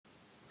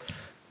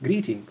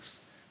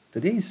Greetings!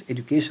 Today's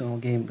educational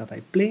game that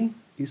I play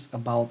is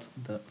about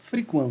the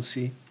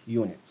frequency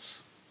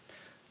units.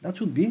 That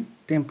should be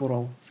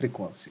temporal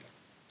frequency,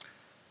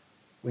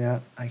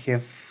 where I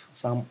have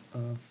some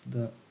of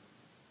the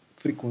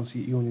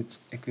frequency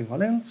units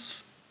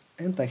equivalents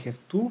and I have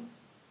to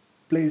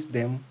place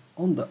them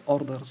on the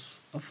orders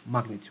of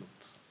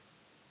magnitudes.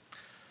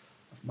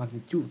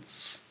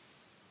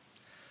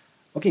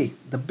 Okay,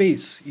 the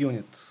base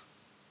unit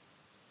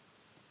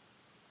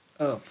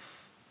of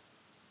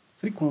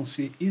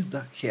frequency is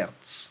the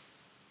Hertz.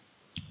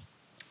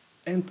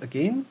 And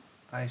again,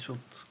 I should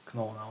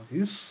know now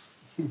this,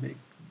 make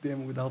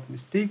them without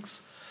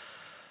mistakes.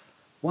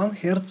 1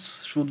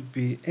 Hertz should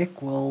be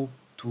equal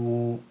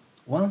to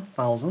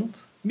 1000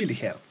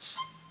 millihertz.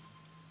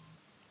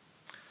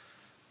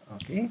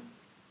 Okay,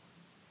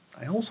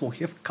 I also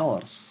have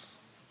colors.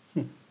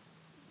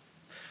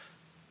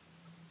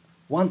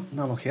 1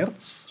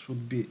 nanohertz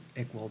should be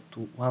equal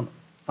to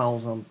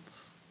 1000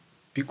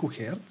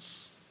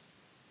 picohertz.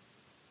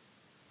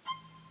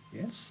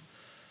 Yes.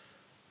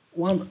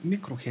 1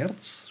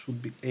 microhertz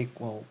should be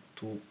equal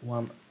to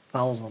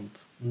 1000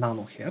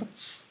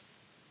 nanohertz.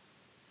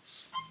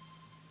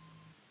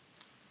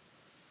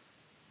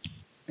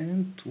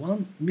 And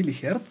 1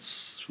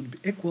 millihertz should be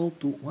equal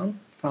to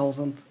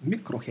 1000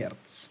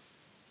 microhertz.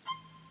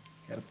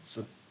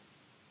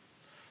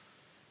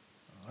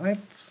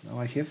 Alright, now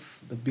I have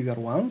the bigger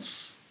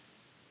ones.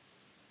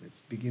 Let's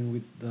begin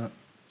with the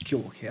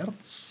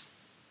kilohertz,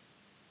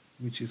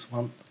 which is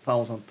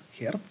 1000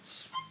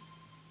 hertz.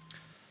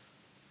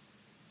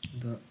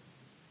 The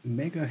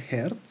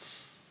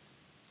megahertz,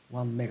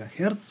 1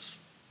 megahertz.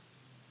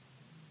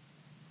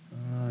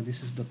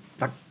 This is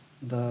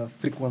the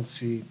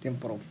frequency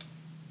temporal,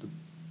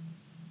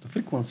 the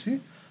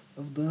frequency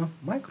of the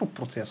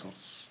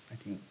microprocessors, I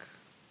think.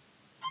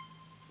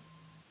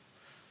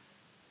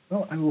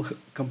 Well, I will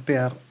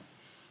compare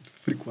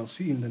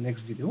frequency in the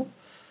next video.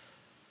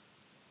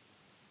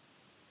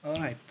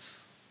 Alright,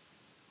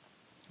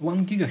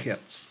 1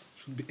 gigahertz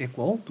should be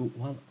equal to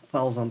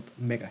 1000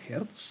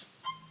 megahertz.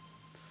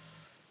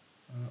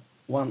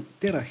 1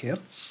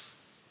 terahertz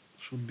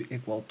should be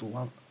equal to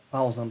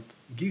 1000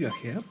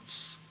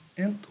 gigahertz,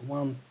 and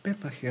 1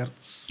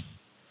 petahertz,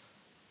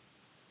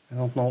 I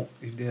don't know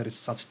if there is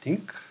such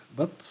thing,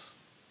 but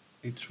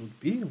it should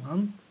be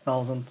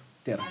 1000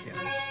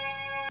 terahertz.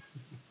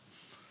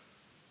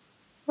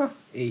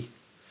 A.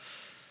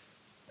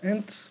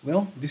 And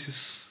well, this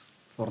is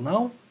for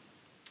now.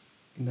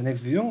 In the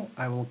next video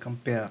I will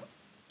compare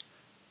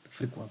the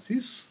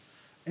frequencies,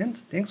 and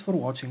thanks for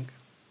watching.